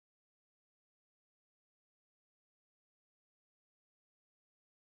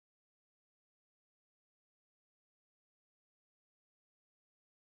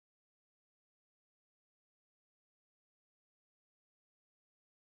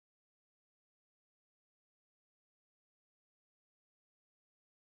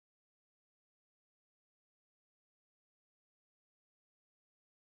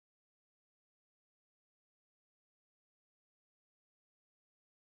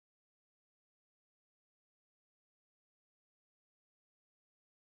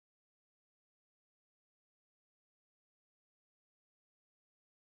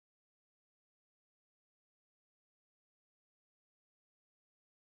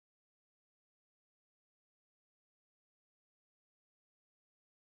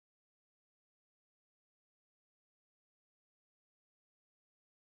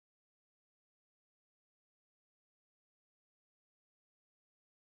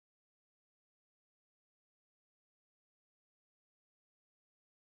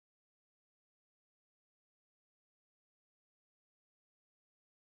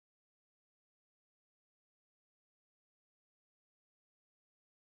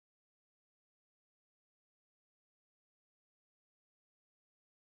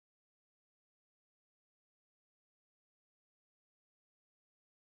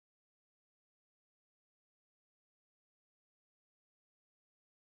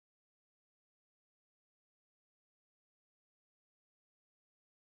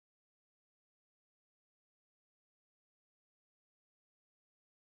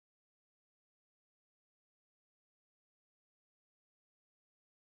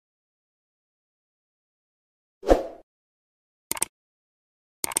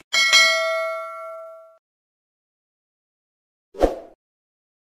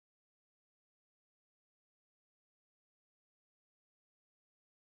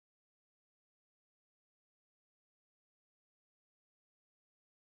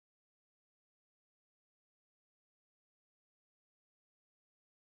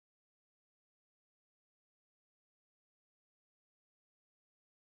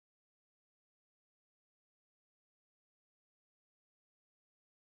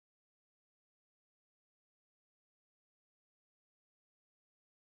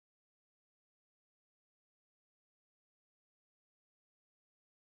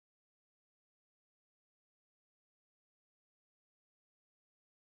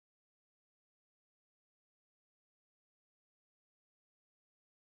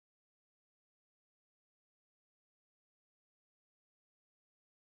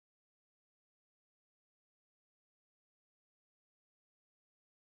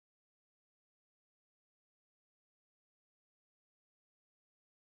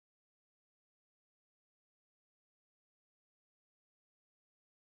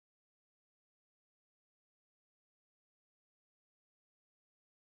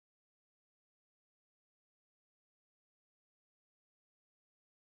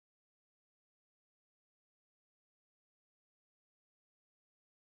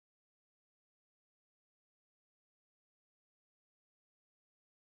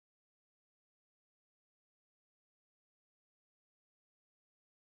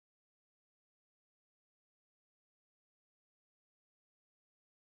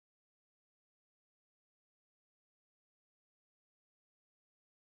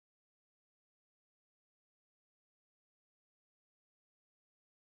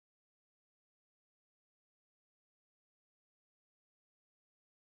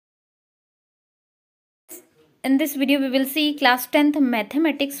In this video, we will see class 10th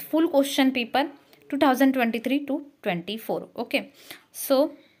mathematics full question paper 2023 to 24. Okay,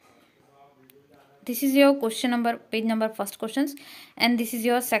 so this is your question number, page number, first questions, and this is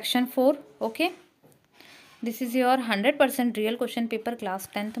your section 4. Okay, this is your 100% real question paper class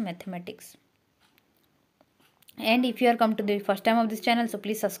 10th mathematics. And if you are come to the first time of this channel, so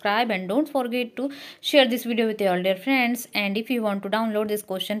please subscribe and don't forget to share this video with your dear friends. And if you want to download this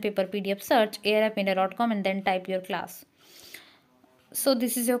question paper PDF, search airappindia.com and then type your class. So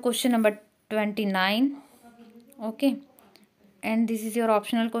this is your question number 29. Okay, and this is your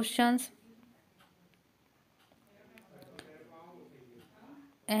optional questions,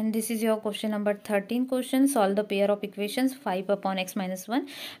 and this is your question number 13 question. Solve the pair of equations 5 upon x minus 1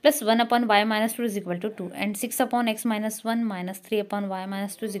 plus 1 upon y minus 2 is equal to 2 and 6 upon x minus 1 minus 3 upon y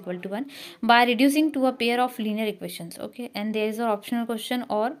minus 2 is equal to 1 by reducing to a pair of linear equations. Okay, and there is an optional question,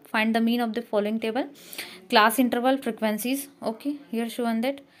 or find the mean of the following table: class interval, frequencies. Okay, here shown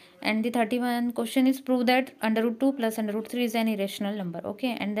that. And the 31 question is prove that under root 2 plus under root 3 is an irrational number.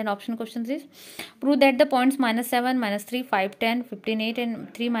 Okay, and then option questions is prove that the points minus 7, minus 3, 5, 10, 15, 8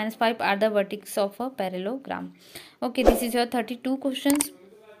 and 3 minus 5 are the vertices of a parallelogram. Okay, this is your 32 questions.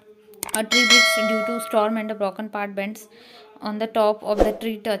 A tree breaks due to storm and a broken part bends on the top of the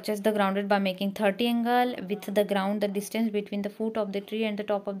tree touches the grounded by making 30 angle with the ground. The distance between the foot of the tree and the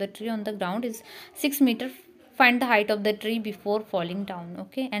top of the tree on the ground is 6 meter. Find the height of the tree before falling down.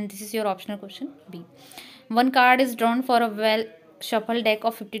 Okay, and this is your optional question B. One card is drawn for a well shuffled deck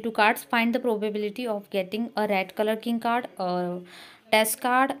of 52 cards. Find the probability of getting a red color king card, a test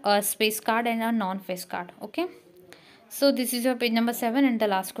card, a space card and a non-face card. Okay, so this is your page number 7, and the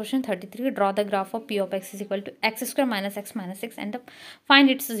last question 33. Draw the graph of p of x is equal to x square minus x minus 6 and find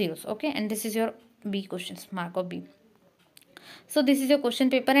its zeros. Okay, and this is your B questions, mark of B. So this is your question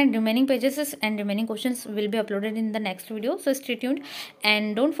paper, and remaining pages and remaining questions will be uploaded in the next video. So stay tuned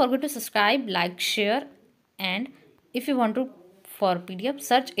and don't forget to subscribe, like, share, and if you want to for PDF,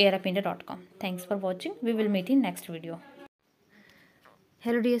 search airappindia.com. Thanks for watching. We will meet in next video.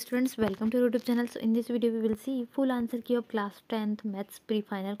 Hello dear students, welcome to YouTube channel. So in this video we will see full answer key of class 10th maths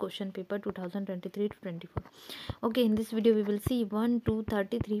pre-final question paper 2023 to 24. Okay, in this video we will see 1 2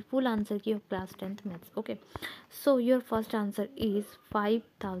 33 full answer key of class 10th maths. Okay, so your first answer is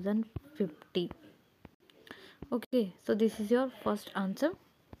 5050. Okay, so this is your first answer,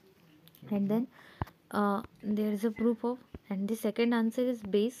 and then there is a proof of, and the second answer is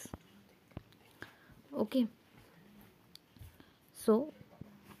base. Okay, so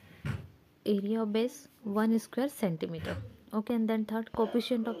area of base 1 square centimeter. Okay, and then third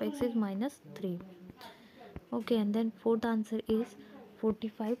coefficient of x is minus 3. Okay, and then fourth answer is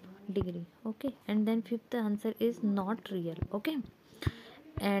 45 degree. Okay, and then fifth answer is not real. Okay,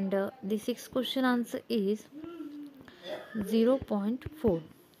 and the sixth question answer is 0.4.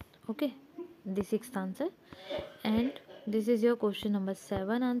 Okay, the sixth answer, and this is your question number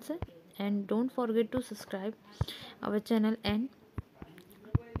 7 answer. And don't forget to subscribe our channel and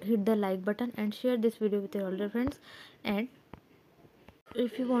hit the like button and share this video with your older friends. And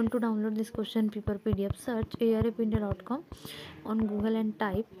if you want to download this question paper PDF, search airappindia.com on Google and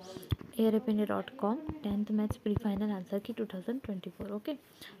type airappindia.com 10th maths pre-final answer key 2024. Okay,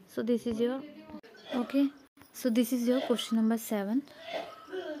 so this is your question number 7,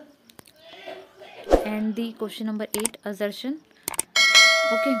 and the question number 8 assertion.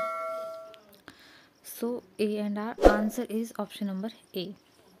 Okay, so A and our answer is option number A.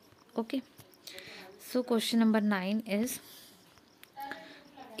 Okay, so question number 9 is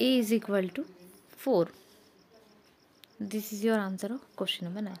A is equal to 4. This is your answer of question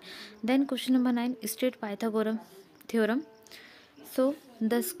number 9. Then question number 9, state Pythagorean theorem. So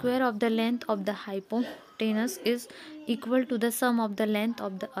the square of the length of the hypotenuse is equal to the sum of the length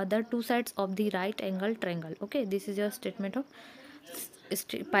of the other two sides of the right angle triangle. Okay, this is your statement of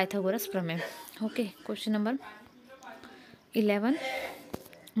Pythagoras Prameya. Okay, question number 11,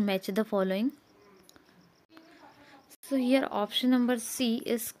 match the following. So here option number C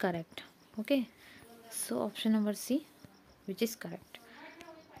is correct. Okay, so option number C, which is correct.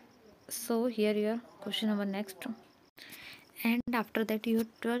 So here your question number next, and after that your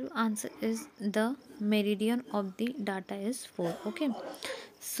 12 answer is the meridian of the data is 4. Okay,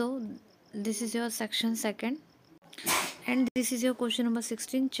 so this is your section second, and this is your question number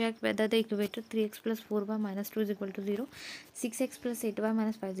 16. Check whether the equator 3x plus 4y minus 2 is equal to 0, 6x plus 8y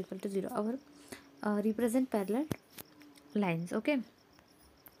minus 5 is equal to 0 our represent parallel lines. Okay,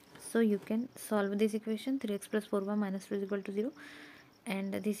 so you can solve this equation 3x plus 4y minus 2 is equal to 0,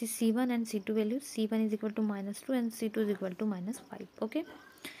 and this is C1 and C2 values. C1 is equal to minus 2 and C2 is equal to minus 5. Okay,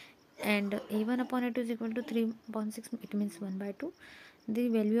 and a1 upon a2 is equal to 3 upon 6, it means 1 by 2. The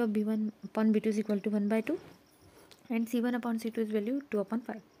value of b1 upon b2 is equal to 1 by 2, and c1 upon c2 is value 2 upon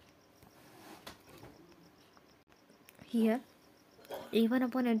 5. Here a1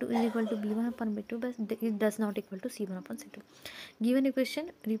 upon a2 is equal to b1 upon b2, but it does not equal to c1 upon c2. Given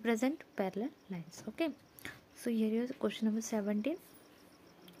equation represent parallel lines. Okay, so here is question number 17.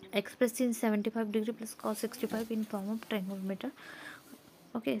 Express in 75 degree plus cos 65 in form of trigonometer.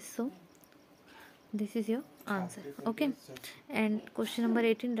 Okay, so this is your answer. Okay, and question number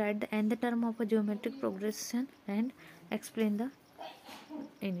 18, write the nth term of a geometric progression and explain the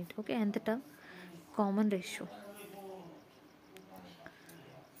in it. Okay, nth term common ratio.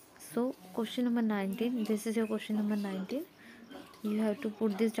 So question number 19, this is your question number 19. You have to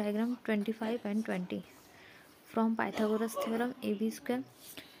put this diagram 25 and 20. From Pythagoras theorem, ab square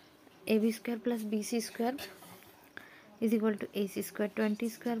plus bc square is equal to ac square. 20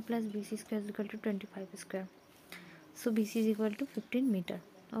 square plus bc square is equal to 25 square. So bc is equal to 15 meter.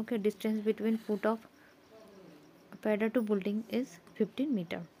 Okay, distance between foot of padder to building is 15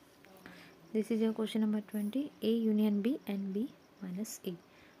 meter. This is your question number 20. A union b and b minus a.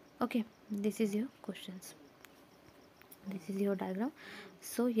 Okay, this is your questions. This is your diagram.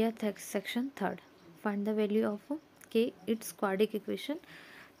 So here section third, find the value of k, its quadratic equation.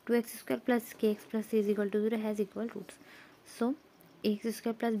 2x square plus kx plus c is equal to 0 has equal roots. So ax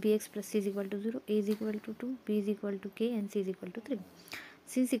square plus bx plus c is equal to 0, a is equal to 2, b is equal to k, and c is equal to 3.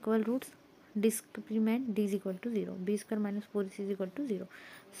 Since equal roots, discriminant d is equal to 0, b square minus 4c is equal to 0.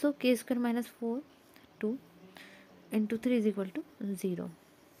 So k square minus 4 2 into 3 is equal to 0.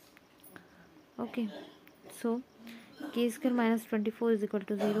 Okay, so k square minus 24 is equal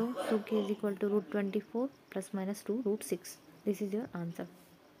to 0. So k is equal to root 24 plus minus 2 root 6. This is your answer.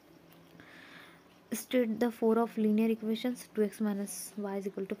 State the 4 of linear equations. 2x minus y is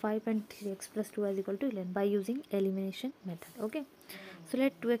equal to 5 and 3x plus 2y is equal to 11 by using elimination method. Okay, so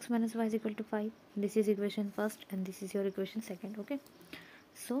let 2x minus y is equal to 5. This is equation first and this is your equation second. Okay,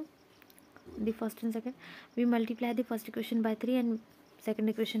 so the first and second, we multiply the first equation by 3 and second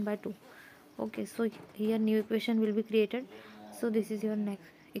equation by 2. Okay, so here new equation will be created. So this is your next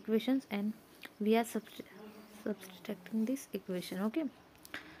equations and we are subtracting this equation. Okay,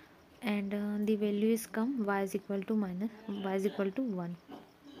 and the value is come y is equal to minus y is equal to 1.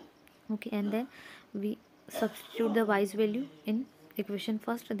 Okay, and then we substitute the y's value in equation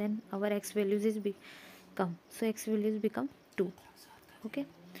first, then our x values is become, so x values become 2. Okay,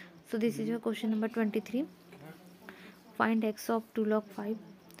 so this is your question number 23. Find x of 2 log 5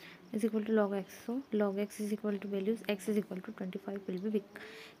 is equal to log x. So log x is equal to values x is equal to 25 will be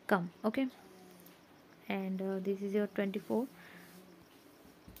become. Okay, and this is your 24th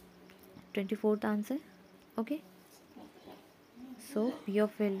answer. Okay, so p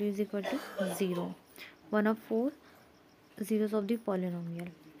of value is equal to 0, one of 4 zeros of the polynomial,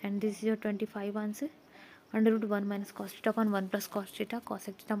 and this is your 25 answer. Under root 1 minus cos theta upon 1 plus cos theta,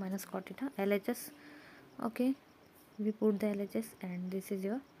 cosec theta minus cot theta, LHS. Okay, we put the LHS and this is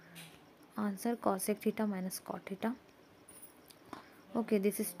your answer, cosec theta minus cot theta. Okay,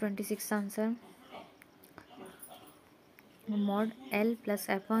 this is 26th answer. Mod L plus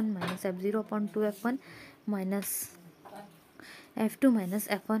f1 minus f0 upon 2 f1 minus f2 minus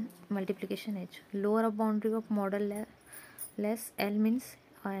f1 multiplication h. Lower boundary of model less L means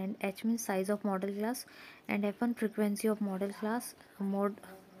and h means size of model class, and f1 frequency of model class mod,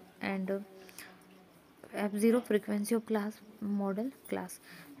 and f0 frequency of class model class,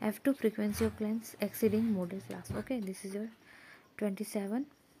 f2 frequency of class exceeding model class. Okay, this is your 27.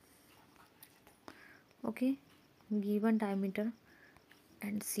 Okay, given diameter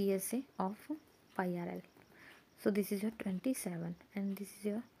and CSA of pi RL. So this is your 27, and this is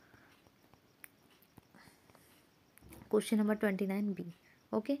your question number 29b.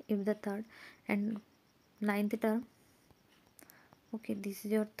 Okay, if the third and ninth term, okay, this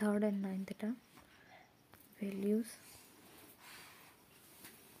is your third and ninth term values.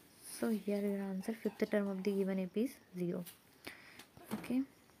 So here your answer, fifth term of the given AP is 0. Okay,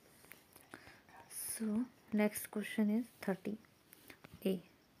 so next question is 30a.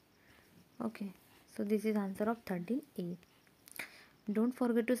 Okay, so this is answer of 13a. Don't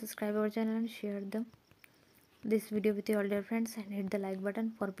forget to subscribe our channel and share this video with your dear friends, and hit the like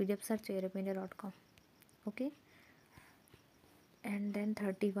button. For PDF search aeropedia.com. Okay, and then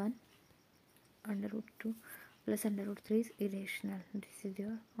 31 under root 2 plus under root 3 is irrational. This is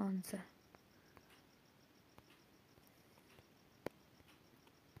your answer.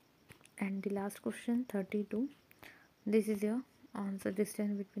 And the last question 32, this is your answer,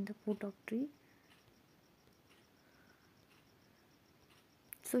 distance between the foot of tree.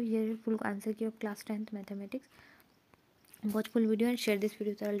 So here full answer key of class 10th mathematics. Watch full video and share this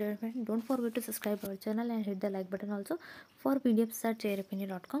video with all your friends. Don't forget to subscribe our channel and hit the like button also. For PDF search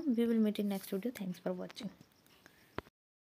airopinion.com. We will meet in next video. Thanks for watching.